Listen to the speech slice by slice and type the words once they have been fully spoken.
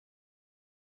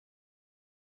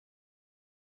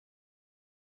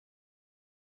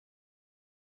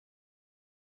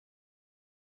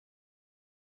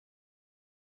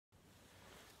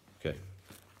Okay.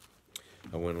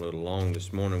 I went a little long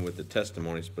this morning with the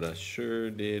testimonies, but I sure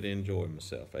did enjoy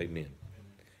myself. Amen.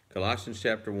 Colossians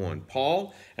chapter 1.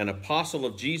 Paul, an apostle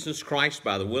of Jesus Christ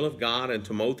by the will of God, and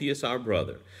Timotheus our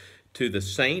brother, to the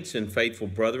saints and faithful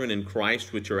brethren in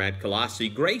Christ which are at Colossae,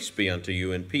 grace be unto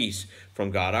you and peace from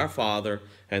God our Father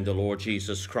and the Lord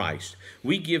Jesus Christ.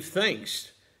 We give thanks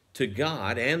to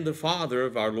God and the Father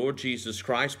of our Lord Jesus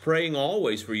Christ, praying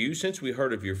always for you, since we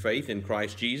heard of your faith in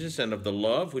Christ Jesus, and of the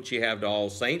love which ye have to all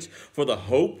saints, for the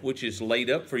hope which is laid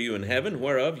up for you in heaven,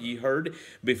 whereof ye heard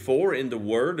before in the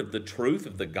word of the truth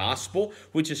of the gospel,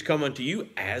 which is come unto you,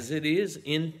 as it is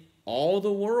in all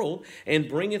the world, and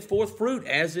bringeth forth fruit,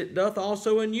 as it doth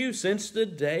also in you, since the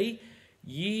day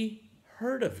ye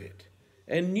heard of it,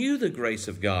 and knew the grace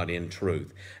of God in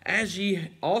truth, as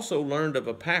ye also learned of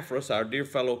Epaphras, our dear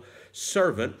fellow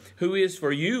servant, who is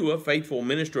for you a faithful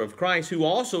minister of Christ, who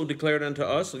also declared unto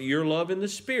us your love in the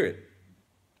Spirit.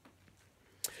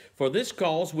 For this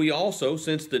cause we also,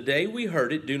 since the day we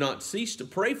heard it, do not cease to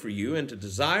pray for you, and to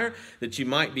desire that you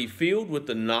might be filled with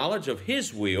the knowledge of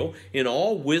his will in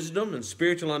all wisdom and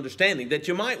spiritual understanding, that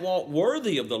you might walk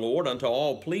worthy of the Lord unto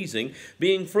all pleasing,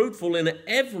 being fruitful in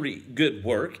every good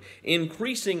work,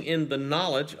 increasing in the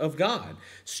knowledge of God,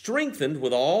 strengthened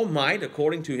with all might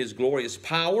according to his glorious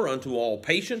power unto all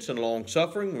patience and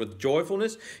long-suffering with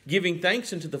joyfulness, giving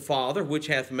thanks unto the Father, which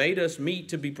hath made us meet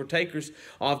to be partakers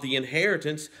of the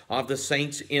inheritance of the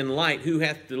saints in light, who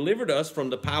hath delivered us from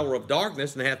the power of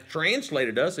darkness, and hath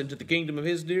translated us into the kingdom of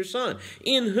his dear Son,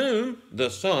 in whom, the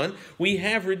Son, we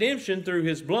have redemption through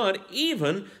his blood,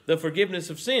 even the forgiveness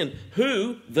of sin,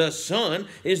 who, the Son,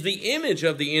 is the image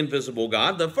of the invisible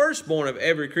God, the firstborn of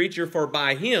every creature, for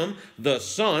by him, the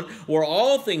Son, were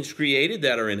all things created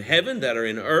that are in heaven, that are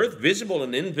in earth, visible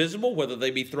and invisible, whether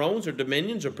they be thrones or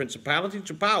dominions or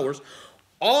principalities or powers.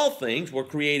 All things were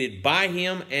created by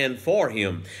him and for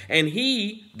him. And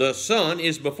he, the Son,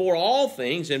 is before all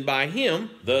things, and by him,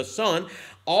 the Son,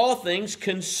 all things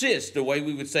consist. The way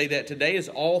we would say that today is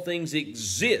all things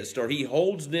exist, or he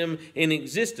holds them in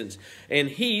existence. And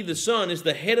he, the Son, is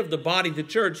the head of the body, the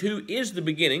church, who is the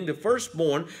beginning, the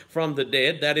firstborn from the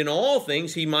dead, that in all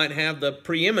things he might have the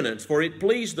preeminence. For it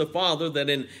pleased the Father that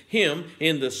in him,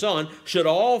 in the Son, should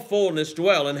all fullness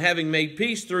dwell, and having made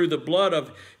peace through the blood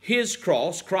of his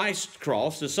cross, Christ's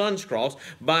cross, the Son's cross,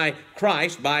 by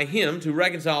Christ, by him, to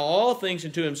reconcile all things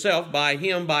unto himself, by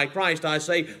him, by Christ, I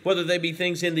say, whether they be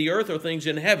things in the earth or things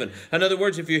in heaven. In other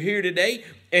words, if you're here today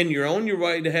and you're on your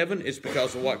way to heaven, it's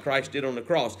because of what Christ did on the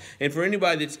cross. And for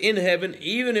anybody that's in heaven,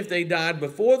 even if they died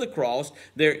before the cross,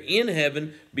 they're in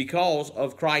heaven because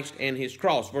of Christ and his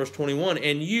cross. Verse 21,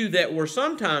 and you that were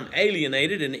sometime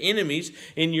alienated and enemies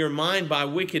in your mind by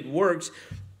wicked works,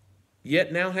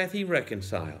 yet now hath he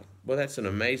reconciled. Well, that's an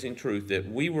amazing truth, that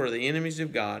we were the enemies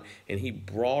of God, and he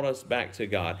brought us back to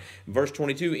God. Verse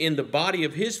 22, in the body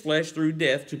of his flesh through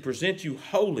death, to present you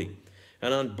holy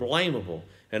and unblameable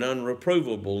and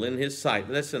unreprovable in his sight.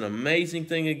 That's an amazing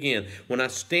thing again. When I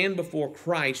stand before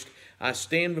Christ, I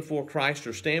stand before Christ,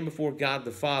 or stand before God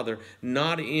the Father,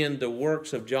 not in the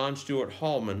works of John Stuart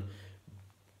Hallman,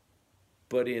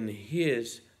 but in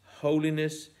his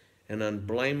holiness and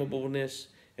unblamableness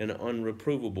and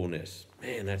unreprovableness.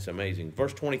 Man, that's amazing.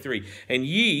 Verse 23, and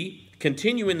ye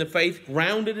continue in the faith,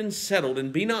 grounded and settled,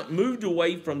 and be not moved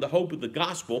away from the hope of the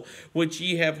gospel, which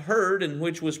ye have heard, and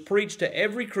which was preached to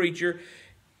every creature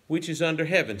which is under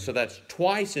heaven. So that's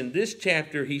twice in this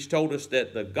chapter he's told us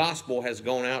that the gospel has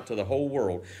gone out to the whole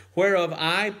world. Whereof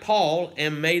I, Paul,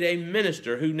 am made a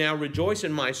minister, who now rejoice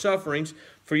in my sufferings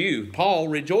for you. Paul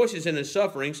rejoices in his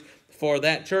sufferings for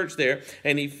that church there,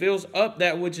 and he fills up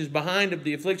that which is behind of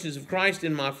the afflictions of Christ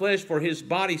in my flesh for his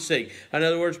body's sake. In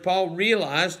other words, Paul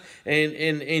realized and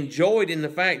enjoyed in the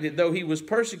fact that though he was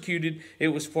persecuted, it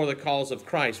was for the cause of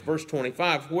Christ. Verse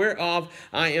 25, whereof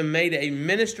I am made a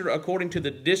minister according to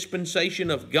the dispensation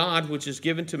of God, which is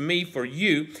given to me for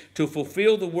you, to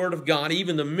fulfill the word of God,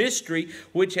 even the mystery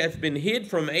which hath been hid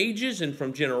from ages and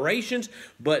from generations,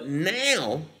 but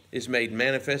now is made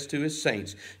manifest to his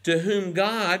saints, to whom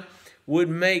God would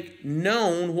make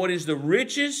known what is the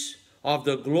riches of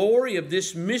the glory of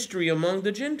this mystery among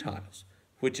the Gentiles,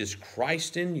 which is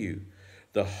Christ in you,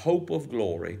 the hope of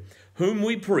glory, whom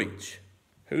we preach.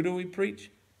 Who do we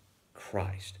preach?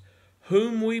 Christ.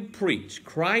 Whom we preach.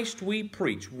 Christ we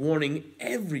preach, warning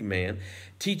every man,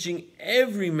 teaching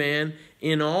every man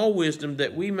in all wisdom,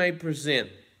 that we may present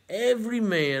every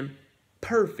man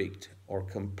perfect or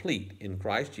complete in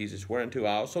Christ Jesus, whereunto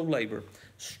I also labor,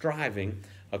 striving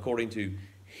according to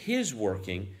his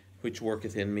working which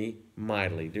worketh in me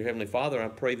mightily. Dear Heavenly Father, I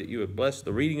pray that you would bless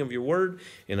the reading of your word,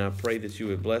 and I pray that you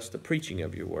would bless the preaching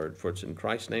of your word. For it's in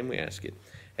Christ's name we ask it.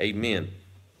 Amen.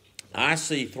 I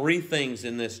see three things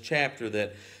in this chapter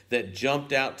that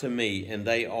jumped out to me, and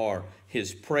they are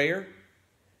his prayer,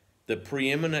 the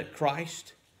preeminent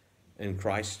Christ, and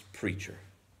Christ's preacher.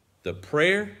 The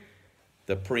prayer,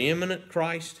 the preeminent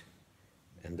Christ,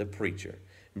 and the preacher.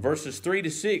 In verses 3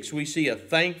 to 6, we see a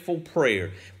thankful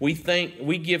prayer. We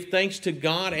give thanks to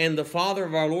God and the Father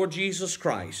of our Lord Jesus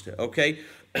Christ. Okay,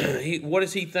 what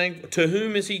is he thankful? To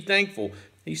whom is he thankful?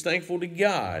 He's thankful to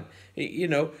God.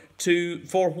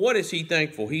 For what is he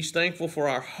thankful? He's thankful for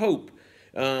our hope.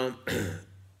 And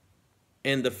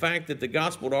the fact that the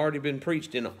gospel had already been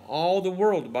preached in all the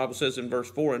world, the Bible says in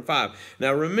verse 4 and 5.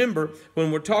 Now remember,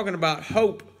 when we're talking about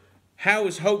hope, how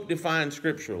is hope defined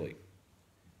scripturally?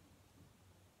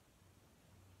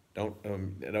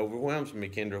 It overwhelms me,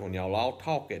 Kendra, when y'all all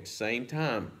talk at the same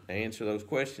time to answer those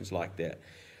questions like that.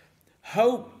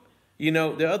 Hope,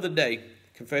 the other day,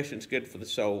 confession's good for the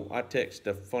soul. I texted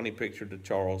a funny picture to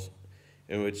Charles,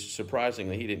 in which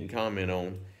surprisingly he didn't comment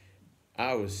on.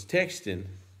 I was texting.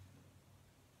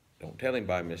 Don't tell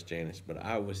anybody, Miss Janice, but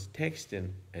I was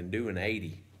texting and doing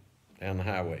 80 down the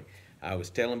highway. I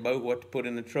was telling Bo what to put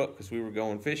in the truck because we were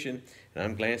going fishing, and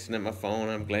I'm glancing at my phone,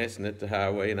 I'm glancing at the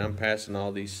highway, and I'm passing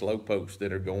all these slow pokes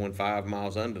that are going 5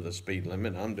 miles under the speed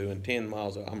limit. I'm doing 10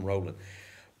 miles, I'm rolling.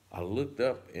 I looked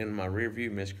up in my rear view,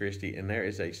 Miss Christie, and there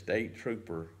is a state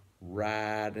trooper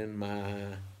riding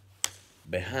my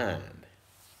behind.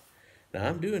 Now,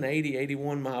 I'm doing 80,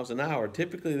 81 miles an hour.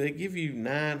 Typically, they give you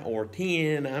 9 or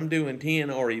 10. I'm doing 10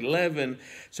 or 11.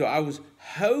 So I was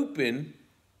hoping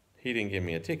he didn't give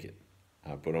me a ticket.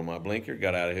 I put on my blinker,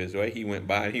 got out of his way. He went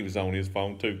by, and he was on his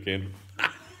phone too, Kendra.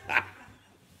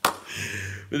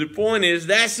 But the point is,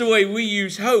 that's the way we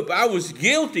use hope. I was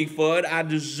guilty for it. I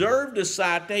deserved a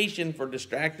citation for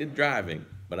distracted driving,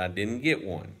 but I didn't get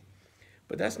one.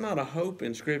 But that's not a hope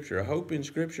in Scripture. A hope in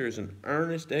Scripture is an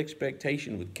earnest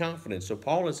expectation with confidence. So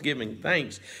Paul is giving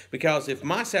thanks because if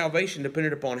my salvation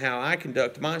depended upon how I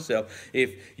conduct myself,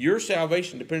 if your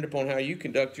salvation depended upon how you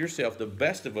conduct yourself, the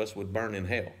best of us would burn in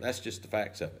hell. That's just the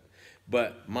facts of it.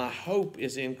 But my hope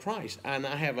is in Christ, and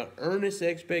I have an earnest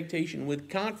expectation with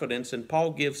confidence, and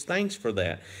Paul gives thanks for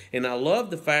that. And I love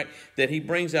the fact that he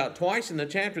brings out twice in the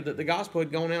chapter that the gospel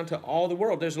had gone out to all the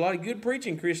world. There's a lot of good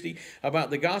preaching, Christy, about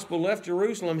the gospel left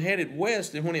Jerusalem, headed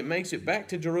west, and when it makes it back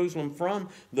to Jerusalem from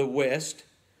the west,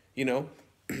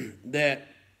 that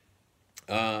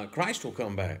Christ will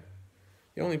come back.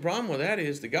 The only problem with that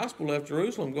is the gospel left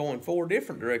Jerusalem going 4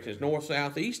 different directions, north,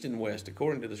 south, east, and west,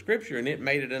 according to the Scripture, and it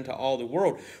made it into all the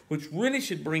world, which really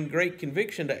should bring great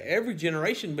conviction to every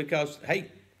generation because, hey,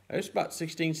 there's about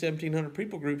 1,700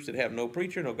 people groups that have no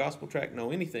preacher, no gospel tract,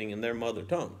 no anything in their mother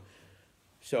tongue.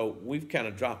 So we've kind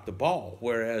of dropped the ball,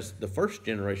 whereas the first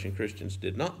generation Christians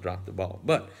did not drop the ball.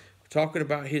 But talking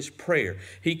about his prayer.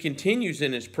 He continues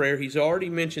in his prayer. He's already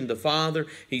mentioned the Father.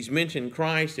 He's mentioned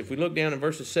Christ. If we look down in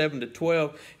verses 7 to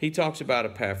 12, he talks about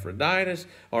Epaphras,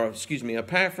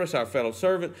 our fellow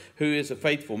servant, who is a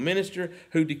faithful minister,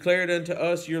 who declared unto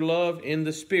us your love in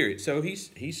the Spirit. So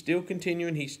he's still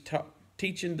continuing. He's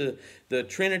teaching the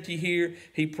Trinity here.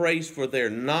 He prays for their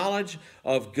knowledge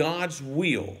of God's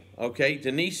will. Okay,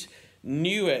 Denise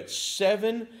knew at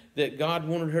 7 that God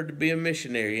wanted her to be a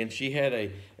missionary, and she had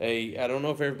I don't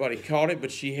know if everybody caught it,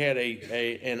 but she had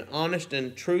an honest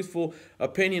and truthful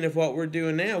opinion of what we're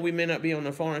doing now. We may not be on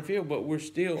the foreign field, but we're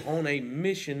still on a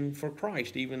mission for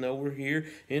Christ, even though we're here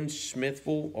in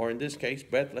Smithville, or in this case,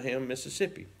 Bethlehem,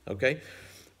 Mississippi. Okay?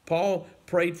 Paul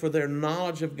prayed for their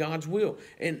knowledge of God's will.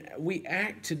 And we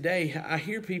act today, I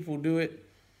hear people do it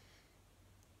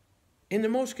in the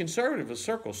most conservative of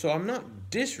circles. So I'm not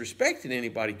disrespecting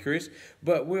anybody, Chris,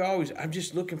 but I'm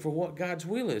just looking for what God's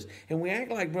will is. And we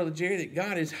act like, Brother Jerry, that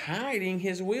God is hiding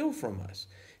his will from us.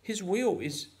 His will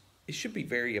it should be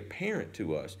very apparent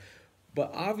to us.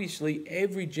 But obviously,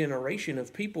 every generation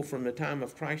of people from the time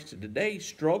of Christ to today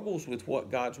struggles with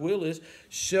what God's will is.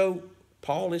 So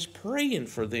Paul is praying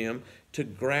for them to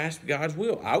grasp God's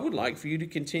will. I would like for you to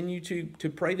continue to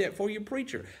pray that for your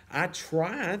preacher. I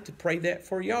try to pray that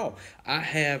for y'all. I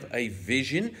have a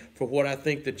vision for what I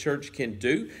think the church can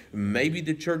do. Maybe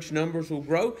the church numbers will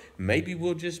grow. Maybe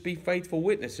we'll just be faithful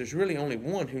witnesses. There's really only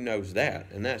one who knows that,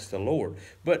 and that's the Lord.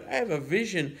 But I have a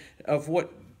vision of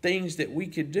what things that we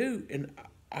could do, and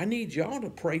I need y'all to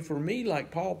pray for me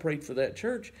like Paul prayed for that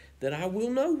church, that I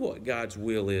will know what God's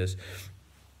will is.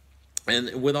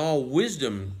 And with all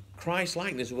wisdom,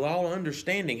 Christ-likeness, with all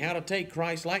understanding, how to take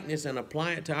Christ-likeness and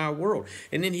apply it to our world.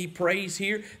 And then he prays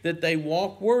here that they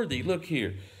walk worthy. Look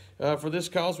here. For this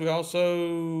cause we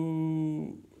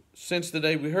also, since the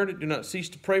day we heard it, do not cease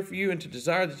to pray for you and to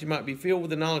desire that you might be filled with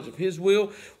the knowledge of His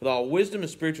will, with all wisdom and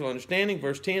spiritual understanding.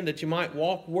 Verse 10, that you might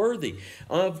walk worthy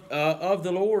of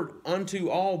the Lord, unto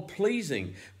all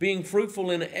pleasing, being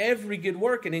fruitful in every good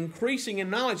work and increasing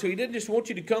in knowledge. So He didn't just want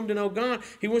you to come to know God.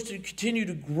 He wants you to continue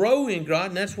to grow in God,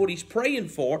 and that's what He's praying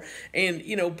for. And,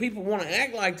 people want to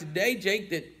act like today,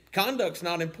 Jake, that conduct's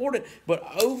not important, but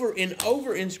over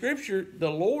in Scripture, the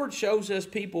Lord shows us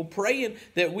people praying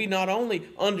that we not only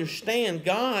understand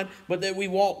God, but that we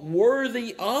walk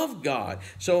worthy of God.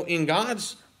 So in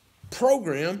God's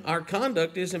program, our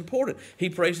conduct is important. He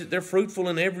prays that they're fruitful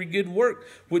in every good work,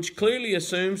 which clearly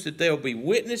assumes that they'll be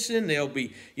witnessing, they'll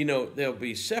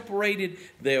be separated,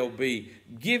 they'll be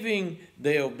giving,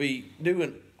 they'll be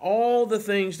doing all the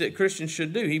things that Christians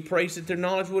should do. He prays that their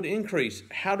knowledge would increase.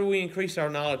 How do we increase our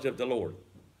knowledge of the Lord?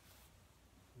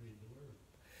 Read the Word.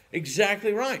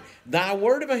 Exactly right. Thy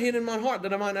word have I hid in my heart,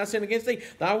 that I might not sin against thee.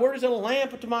 Thy word is a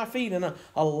lamp unto my feet and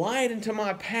a light unto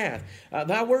my path.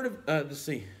 Thy word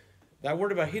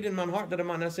have I hid in my heart, that I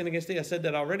might not sin against thee. I said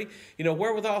that already.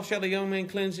 Wherewithal shall the young man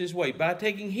cleanse his way? By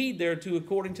taking heed thereto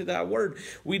according to thy word.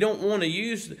 We don't want to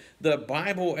use the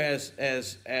Bible as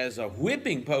a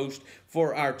whipping post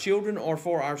for our children or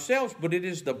for ourselves, but it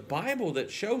is the Bible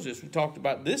that shows us. We talked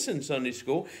about this in Sunday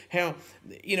school, how,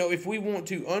 if we want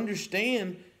to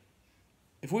understand,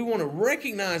 if we want to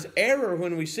recognize error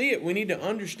when we see it, we need to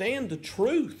understand the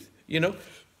truth,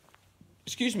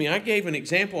 Excuse me, I gave an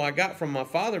example I got from my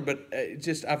father, but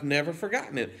I've never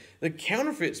forgotten it. The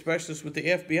counterfeit specialists with the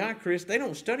FBI, Chris, they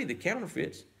don't study the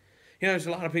counterfeits. There's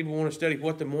a lot of people want to study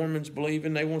what the Mormons believe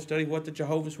in. They want to study what the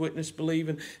Jehovah's Witnesses believe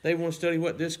in. They want to study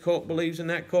what this cult believes and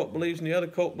that cult believes and the other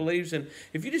cult believes. And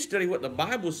if you just study what the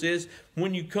Bible says,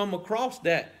 when you come across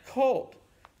that cult,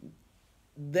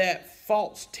 that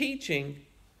false teaching,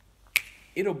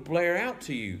 it'll blare out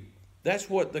to you. That's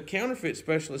what the counterfeit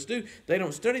specialists do. They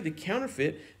don't study the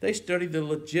counterfeit. They study the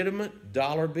legitimate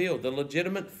dollar bill, the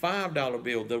legitimate $5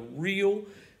 bill, the real,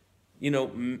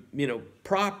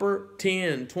 proper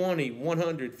 10, 20,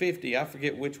 100, 50. I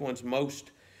forget which one's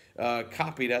most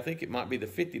copied. I think it might be the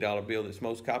 $50 bill that's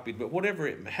most copied. But whatever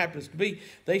it happens to be,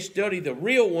 they study the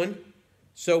real one.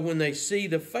 So when they see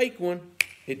the fake one,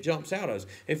 it jumps out at us.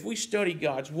 If we study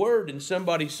God's word and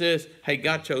somebody says, hey,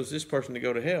 God chose this person to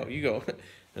go to hell, you go,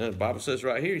 the Bible says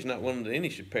right here, He's not willing that any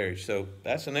should perish. So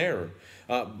that's an error.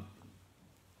 If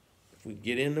we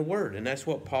get in the Word, and that's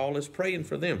what Paul is praying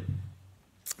for them.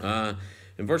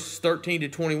 In verses 13 to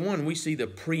 21, we see the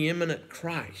preeminent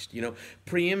Christ.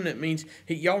 Preeminent means,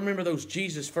 y'all remember those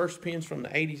Jesus First pens from the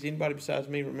 80s? Anybody besides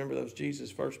me remember those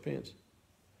Jesus First pens?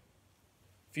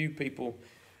 Few people.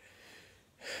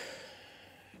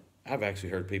 I've actually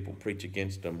heard people preach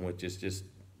against them, which is just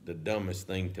the dumbest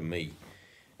thing to me.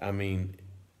 I mean,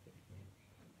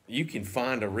 you can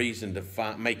find a reason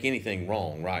to make anything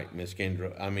wrong, right, Miss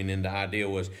Kendra? I mean, and the idea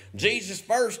was, Jesus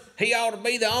first, He ought to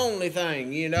be the only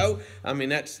thing, I mean,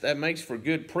 that makes for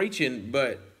good preaching,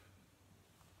 but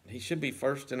He should be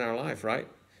first in our life, right?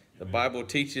 The Bible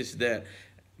teaches that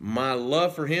my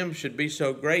love for Him should be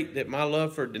so great that my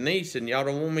love for Denise, and y'all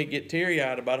don't want me to get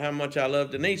teary-eyed about how much I love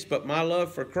Denise, but my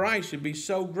love for Christ should be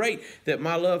so great that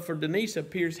my love for Denise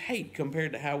appears hate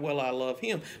compared to how well I love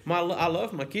Him. I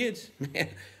love my kids. Man,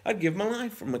 I'd give my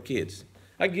life for my kids.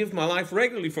 I give my life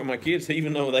regularly for my kids,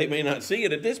 even though they may not see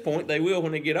it at this point. They will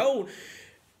when they get old.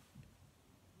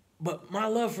 But my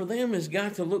love for them has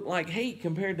got to look like hate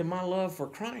compared to my love for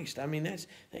Christ. I mean,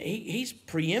 He's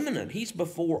preeminent. He's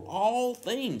before all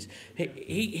things.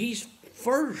 He's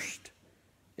first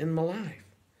in my life.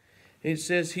 It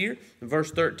says here in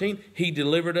verse 13, He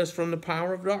delivered us from the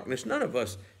power of darkness. None of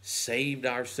us saved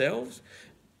ourselves.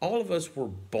 All of us were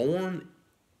born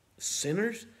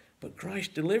sinners, but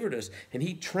Christ delivered us. And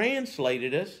He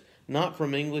translated us, not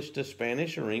from English to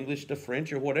Spanish or English to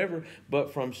French or whatever,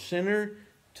 but from sinner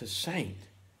to saint.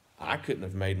 I couldn't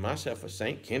have made myself a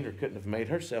saint. Kendra couldn't have made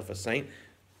herself a saint,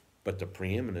 but the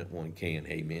preeminent one can.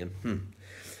 Amen.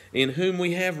 In whom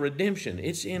we have redemption.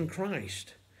 It's in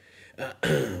Christ.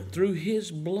 Through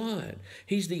His blood.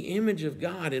 He's the image of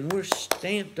God, and we're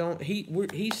stamped on.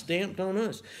 He's stamped on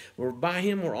us. By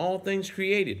Him were all things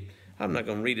created. I'm not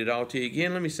going to read it all to you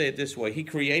again. Let me say it this way. He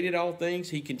created all things.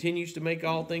 He continues to make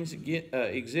all things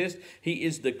exist. He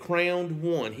is the crowned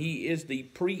one. He is the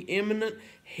preeminent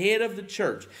head of the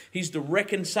church. He's the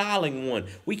reconciling one.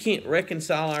 We can't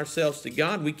reconcile ourselves to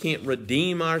God. We can't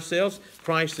redeem ourselves.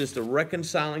 Christ is the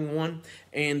reconciling one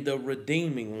and the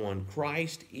redeeming one.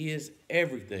 Christ is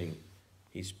everything.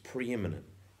 He's preeminent.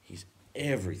 He's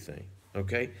everything.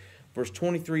 Okay? Verse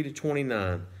 23 to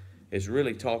 29. is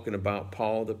really talking about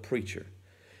Paul the preacher.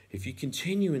 If you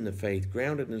continue in the faith,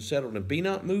 grounded and settled, and be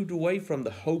not moved away from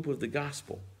the hope of the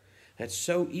gospel. That's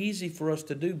so easy for us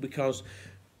to do, because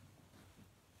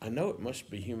I know it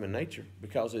must be human nature,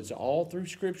 because it's all through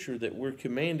Scripture that we're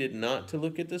commanded not to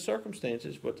look at the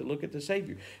circumstances, but to look at the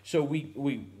Savior. So when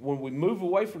we move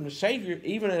away from the Savior,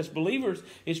 even as believers,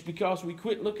 it's because we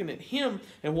quit looking at Him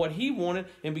and what He wanted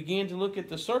and began to look at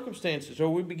the circumstances,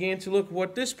 or we began to look at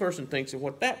what this person thinks and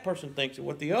what that person thinks and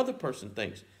what the other person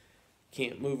thinks.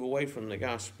 Can't move away from the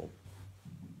gospel.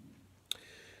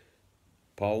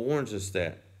 Paul warns us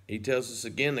that. He tells us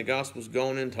again, the gospel's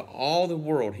gone into all the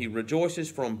world. He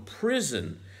rejoices from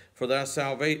prison for their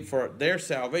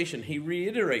salvation. He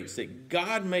reiterates that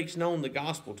God makes known the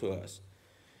gospel to us.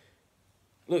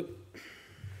 Look,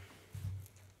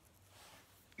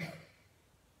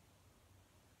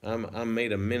 I'm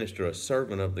made a minister, a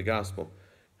servant of the gospel.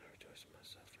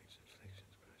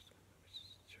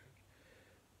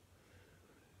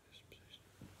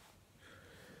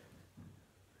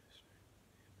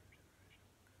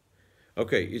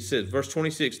 Okay, it says, verse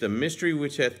 26, the mystery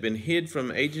which hath been hid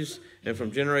from ages and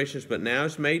from generations, but now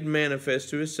is made manifest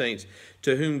to his saints,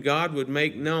 to whom God would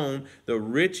make known the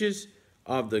riches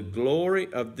of the glory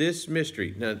of this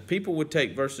mystery. Now, people would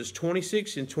take verses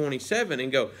 26 and 27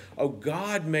 and go, oh,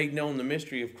 God made known the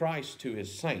mystery of Christ to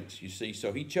his saints, you see.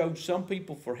 So he chose some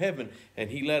people for heaven,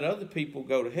 and he let other people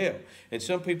go to hell. And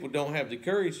some people don't have the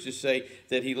courage to say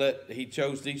that he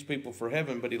chose these people for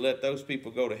heaven, but he let those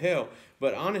people go to hell.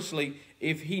 But honestly,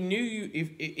 if he knew you,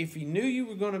 if he knew you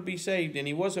were going to be saved, and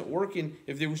he wasn't working,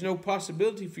 if there was no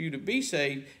possibility for you to be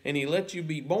saved, and he let you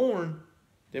be born,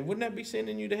 then wouldn't that be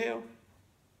sending you to hell?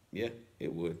 Yeah,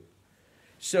 it would.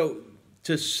 So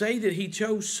to say that he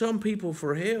chose some people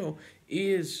for hell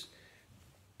is,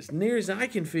 as near as I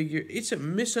can figure, it's a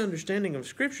misunderstanding of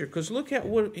Scripture. Because look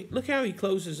how he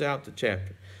closes out the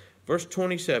chapter. Verse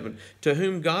 27, to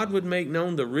whom God would make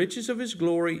known the riches of his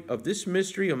glory, of this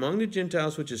mystery among the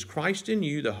Gentiles, which is Christ in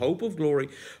you, the hope of glory,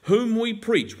 whom we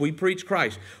preach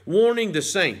Christ, warning the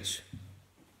saints.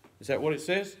 Is that what it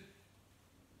says?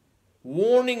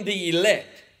 Warning the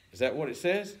elect. Is that what it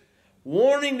says?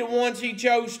 Warning the ones he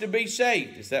chose to be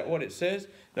saved. Is that what it says?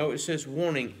 No, it says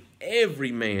warning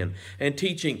every man and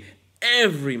teaching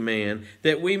every man,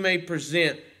 that we may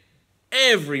present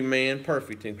every man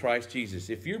perfect in Christ Jesus.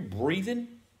 If you're breathing,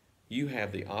 you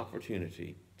have the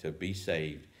opportunity to be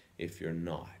saved. If you're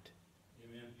not,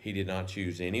 amen. He did not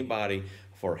choose anybody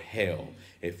for hell.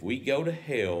 If we go to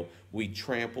hell, we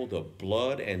trample the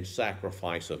blood and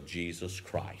sacrifice of Jesus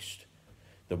Christ.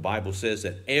 The Bible says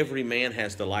that every man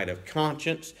has the light of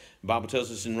conscience. The Bible tells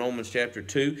us in Romans chapter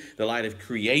 2, the light of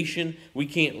creation. We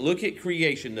can't look at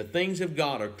creation. The things of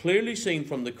God are clearly seen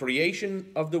from the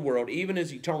creation of the world, even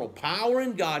as eternal power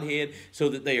in Godhead, so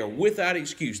that they are without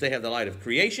excuse. They have the light of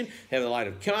creation, they have the light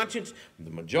of conscience. The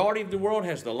majority of the world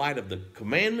has the light of the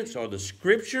commandments or the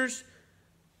Scriptures.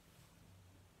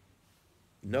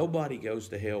 Nobody goes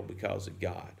to hell because of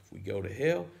God. If we go to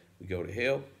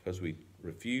hell because we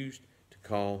refused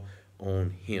call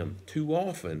on him. Too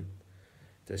often,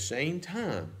 at the same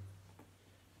time,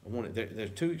 there's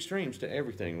two extremes to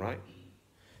everything, right?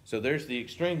 So there's the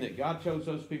extreme that God chose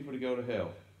those people to go to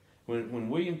hell. When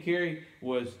William Carey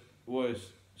was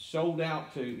sold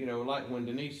out to, like when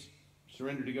Denise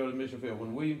surrendered to go to the mission field,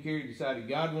 when William Carey decided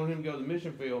God wanted him to go to the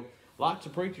mission field, lots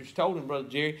of preachers told him, Brother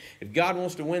Jerry, if God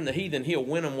wants to win the heathen, he'll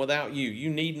win them without you.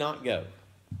 You need not go.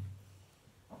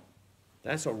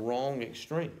 That's a wrong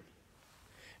extreme.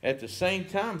 At the same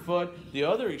time, Fudd, the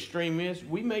other extreme is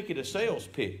we make it a sales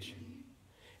pitch.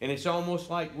 And it's almost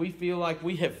like we feel like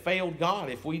we have failed God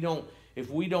if we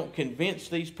don't convince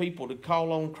these people to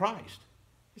call on Christ.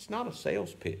 It's not a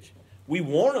sales pitch. We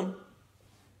want them.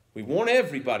 We want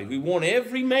everybody. We want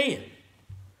every man.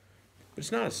 But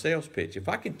it's not a sales pitch. If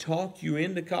I can talk you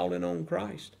into calling on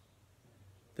Christ,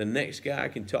 the next guy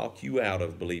can talk you out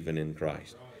of believing in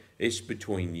Christ. It's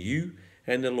between you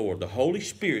and the Lord. The Holy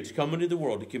Spirit's coming to the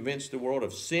world to convince the world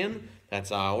of sin,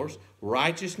 that's ours.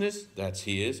 Righteousness, that's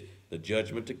his. The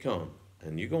judgment to come.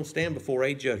 And you're going to stand before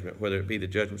a judgment, whether it be the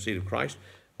judgment seat of Christ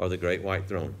or the great white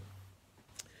throne.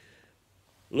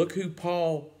 Look who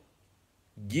Paul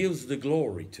gives the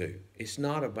glory to. It's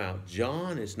not about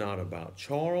John. It's not about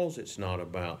Charles. It's not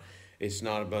about as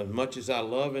much as I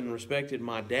love and respected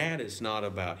my dad, it's not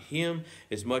about him.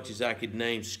 As much as I could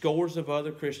name scores of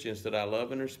other Christians that I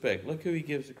love and respect. Look who he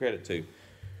gives the credit to.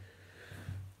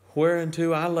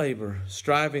 Whereunto I labor,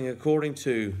 striving according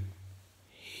to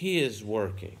his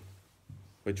working,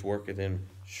 which worketh in,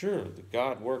 sure,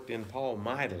 God worked in Paul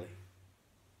mightily.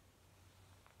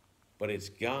 But it's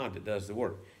God that does the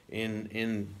work.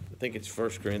 in I think it's 1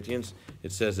 Corinthians,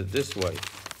 it says it this way.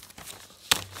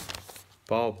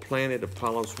 Paul planted,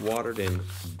 Apollos watered, and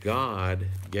God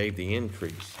gave the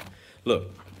increase.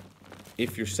 Look,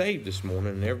 if you're saved this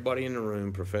morning and everybody in the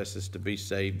room professes to be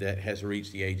saved, that has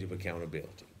reached the age of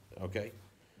accountability, okay?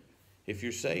 If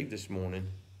you're saved this morning,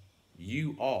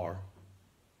 you are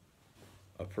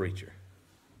a preacher.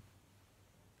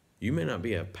 You may not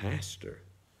be a pastor,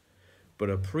 but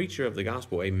a preacher of the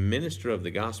gospel, a minister of the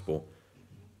gospel,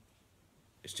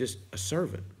 is just a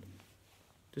servant.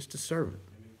 Just a servant.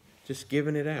 Just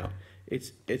giving it out.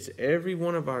 It's every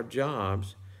one of our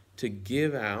jobs to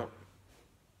give out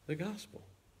the gospel.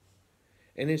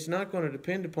 And it's not going to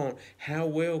depend upon how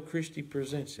well Christy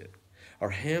presents it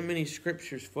or how many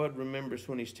scriptures Fudd remembers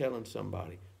when he's telling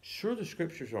somebody. Sure, the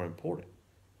scriptures are important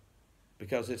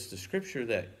because it's the scripture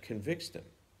that convicts them.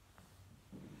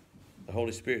 The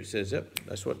Holy Spirit says, yep,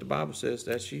 that's what the Bible says,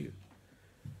 that's you.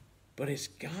 But it's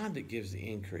God that gives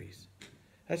the increase.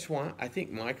 That's why I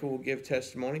think Michael will give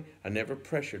testimony. I never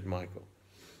pressured Michael.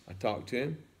 I talked to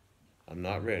him. I'm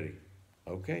not ready.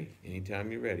 Okay,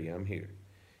 anytime you're ready, I'm here.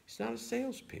 It's not a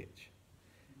sales pitch.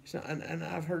 It's not, and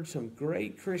I've heard some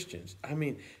great Christians, I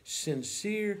mean,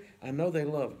 sincere, I know they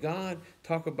love God,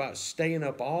 talk about staying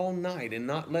up all night and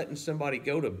not letting somebody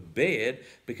go to bed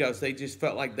because they just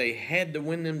felt like they had to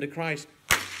win them to Christ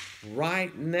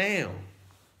right now.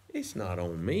 It's not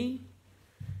on me.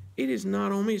 It is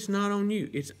not on me. It's not on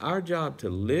you. It's our job to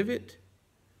live it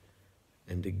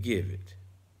and to give it.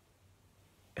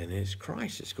 And it's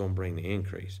Christ that's going to bring the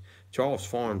increase. Charles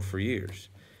farmed for years.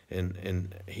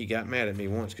 And he got mad at me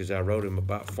once because I wrote him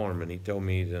about farming. He told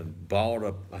me he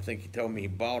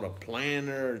bought a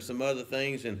planter and some other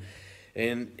things.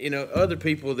 And you know, other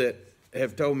people that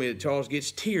have told me that Charles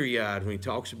gets teary-eyed when he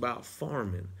talks about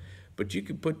farming. But you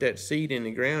could put that seed in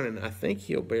the ground, and I think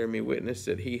he'll bear me witness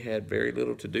that he had very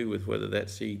little to do with whether that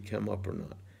seed come up or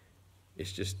not.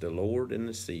 It's just the Lord and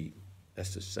the seed.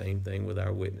 That's the same thing with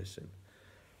our witnessing.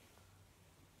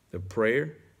 The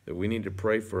prayer that we need to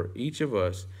pray for each of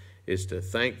us is to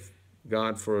thank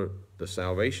God for the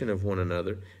salvation of one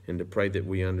another and to pray that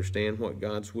we understand what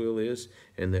God's will is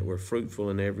and that we're fruitful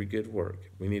in every good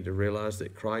work. We need to realize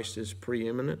that Christ is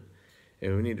preeminent,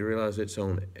 and we need to realize it's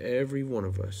on every one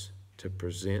of us to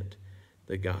present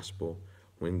the gospel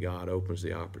when God opens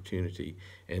the opportunity,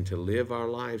 and to live our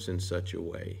lives in such a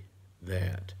way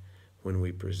that when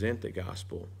we present the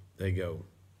gospel, they go,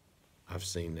 I've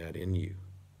seen that in you.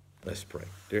 Let's pray.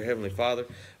 Dear Heavenly Father,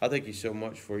 I thank you so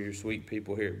much for your sweet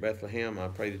people here at Bethlehem. I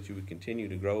pray that you would continue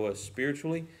to grow us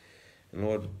spiritually. And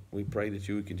Lord, we pray that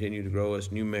you would continue to grow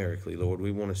us numerically. Lord,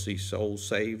 we want to see souls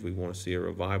saved. We want to see a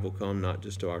revival come, not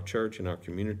just to our church and our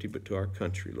community, but to our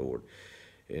country, Lord.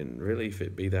 And really, if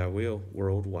it be thy will,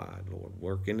 worldwide, Lord,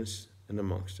 work in us and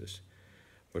amongst us.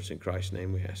 For it's in Christ's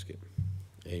name we ask it.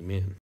 Amen.